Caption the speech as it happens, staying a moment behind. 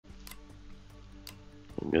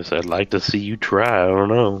I guess I'd like to see you try. I don't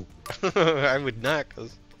know. I would not,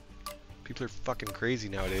 cause people are fucking crazy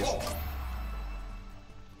nowadays.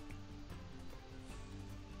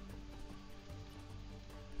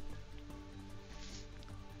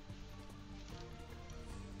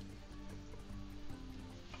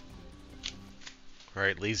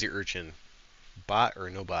 Alright, lazy urchin. Bot or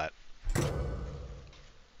no bot?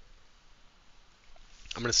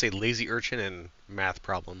 I'm gonna say lazy urchin and math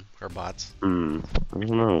problem are bots. I don't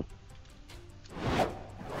know.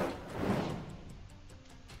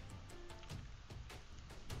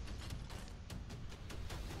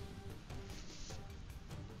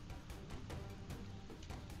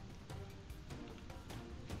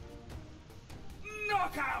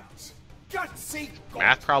 Knockout! Gutsy!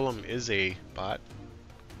 Math problem is a bot.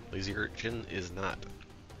 Lazy urchin is not.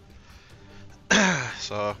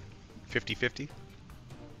 So, 50-50.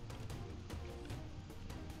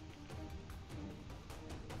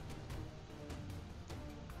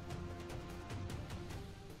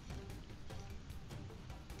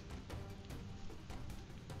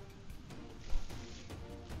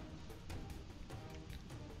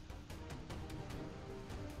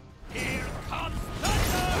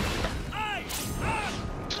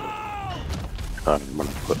 God, I'm gonna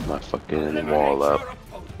put my fucking wall up.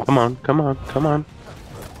 Come on, come on, come on.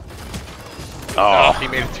 Oh, Oh, he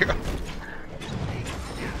made it through.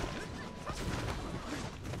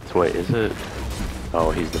 so wait, is it?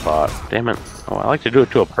 Oh, he's the bot. Damn it. Oh, I like to do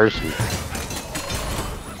it to a person.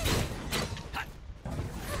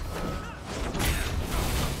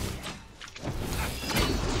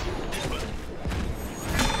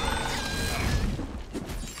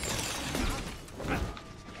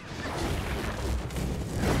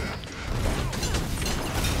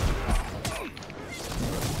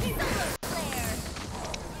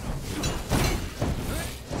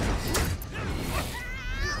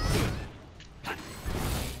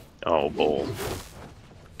 Oh, bull.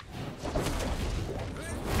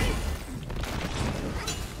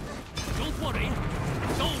 Don't worry.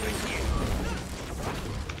 Don't here.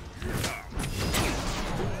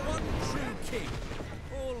 One true king.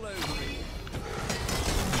 All over me.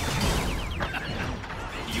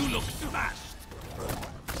 You look smashed.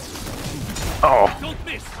 Oh, Don't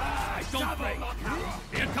miss. Don't break.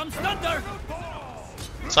 Here comes thunder.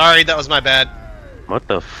 Sorry, that was my bad. what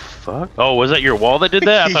the fuck? Oh, was that your wall that did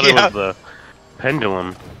that? I thought it Yeah. was the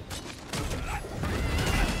pendulum.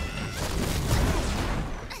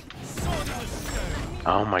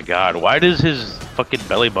 Oh my god, why does his fucking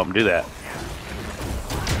belly bump do that?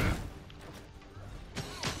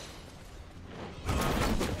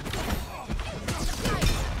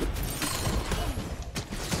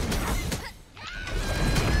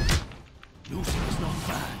 Losing is not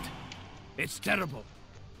bad. It's terrible.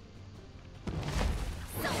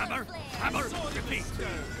 Hammer, hammer, repeat.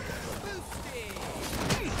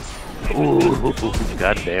 Ooh,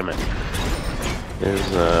 god damn it.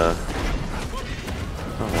 Is, oh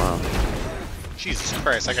wow. Jesus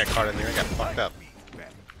Christ, I got caught in there. I got fucked up.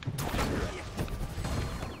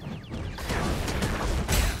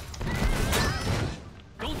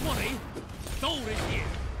 Don't worry. Thor is here.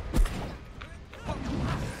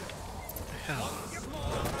 Hell.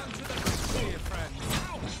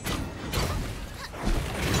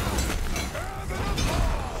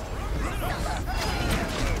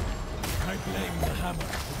 I blame the hammer,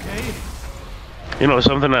 okay? You know,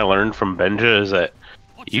 something I learned from Benja is that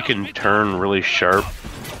you can turn really sharp.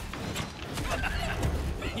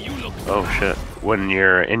 You look Oh shit. When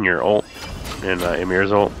you're in your ult, in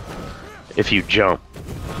Emir's ult, if you jump.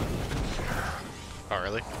 Oh,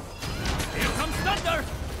 really? Here comes thunder!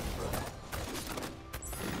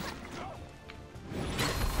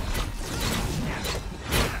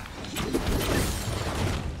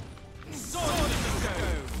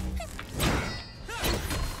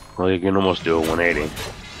 Well, you can almost do a 180.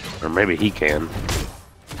 Or maybe he can.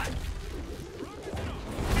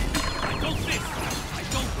 I don't miss. I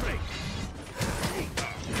don't break.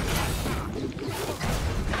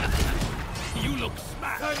 You look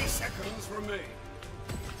smashed. 30 seconds from me.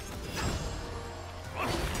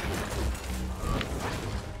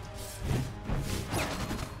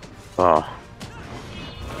 Oh.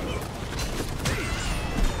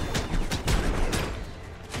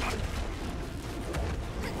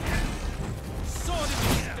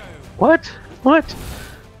 What? What?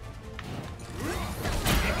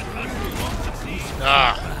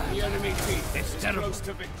 Ah. The enemy team is terrible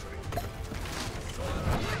to victory.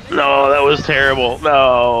 No, that was terrible.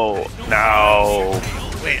 No. No.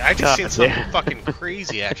 Wait, I just God seen something damn. fucking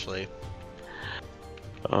crazy, actually.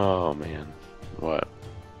 Oh, man. What?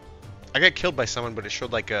 I got killed by someone, but it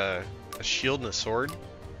showed like a shield and a sword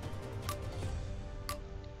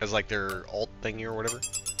as like their alt thingy or whatever.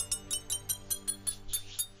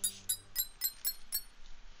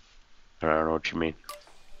 I don't know what you mean.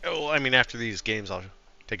 Oh, I mean, after these games, I'll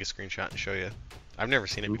take a screenshot and show you. I've never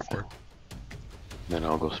seen it before. Then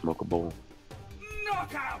I'll go smoke a bowl.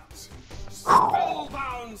 Knockout!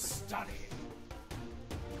 Spellbound study!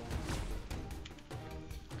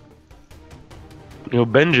 You know,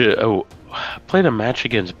 Benja. Oh, I played a match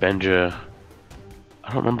against Benja. I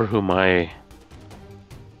don't remember who my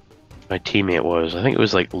teammate was. I think it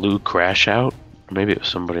was like Lou Crash Out, or maybe it was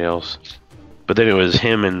somebody else. But then it was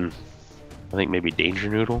him and I think maybe Danger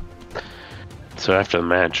Noodle. So after the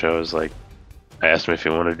match, I was like, I asked him if he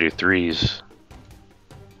wanted to do threes,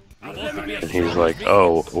 and he's like,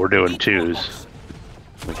 "Oh, we're doing twos."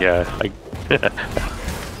 I'm like, yeah, I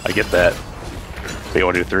get that. But you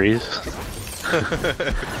want to do threes?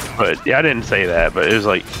 But yeah, I didn't say that. But it was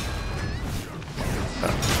like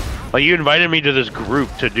you invited me to this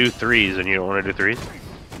group to do threes, and you don't want to do threes?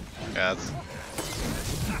 Yeah,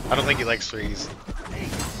 I don't think he likes threes.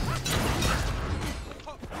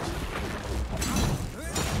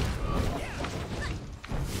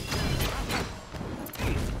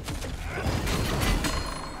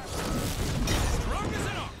 Strong as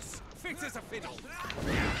an ox, fit as a fiddle.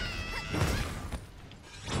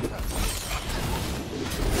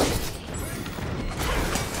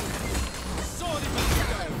 Sword in the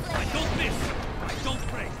stone. I don't miss. I don't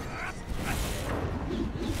break.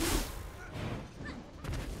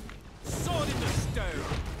 Sword in the stone.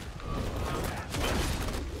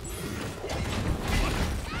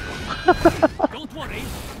 Don't worry.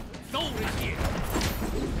 Thor is here.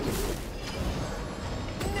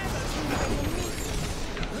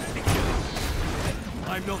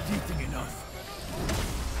 I'm not eating enough.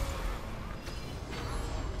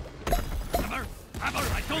 Hammer! Hammer!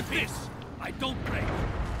 I don't miss! I don't break!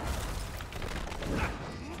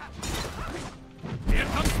 Here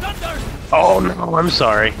comes thunder! Oh no, I'm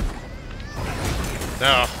sorry.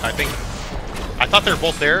 No, I thought they were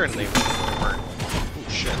both there and they weren't. Oh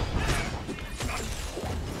shit.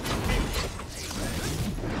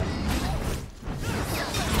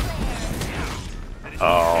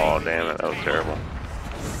 Oh damn it, that was terrible.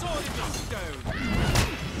 Sword in the stone!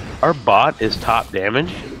 Our bot is top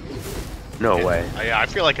damage? No way. Yeah, I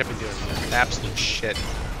feel like I've been doing absolute shit.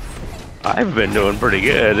 I've been doing pretty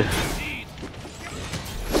good. Indeed.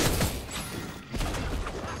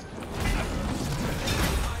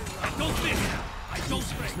 I don't miss! I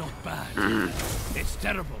don't break! It's not bad. It's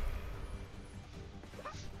terrible.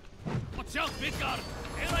 Watch out, Midgard!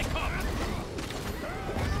 Here I come!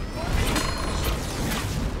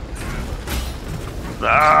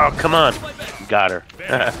 Oh, come on. Got her.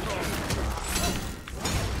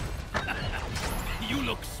 You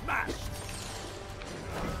look smashed!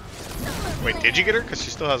 Wait, did you get her? Because she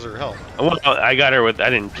still has her health. Well, I got her with, I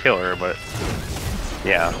didn't kill her, but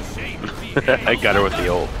yeah. I got her with the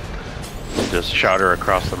ult. Just shot her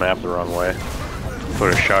across the map the wrong way.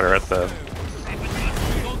 Would have shot her at the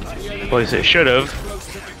place it should have.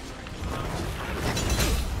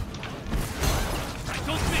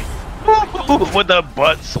 With a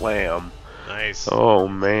butt slam. Nice. Oh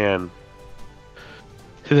man.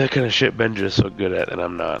 See, that kind of shit Benja's so good at, and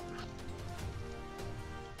I'm not.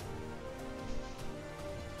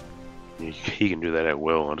 He can do that at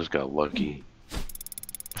will. I just got lucky.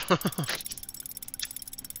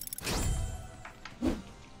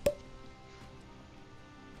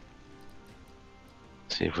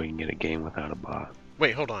 See if we can get a game without a bot.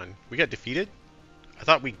 Wait, hold on. We got defeated? I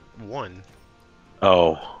thought we won.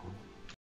 Oh,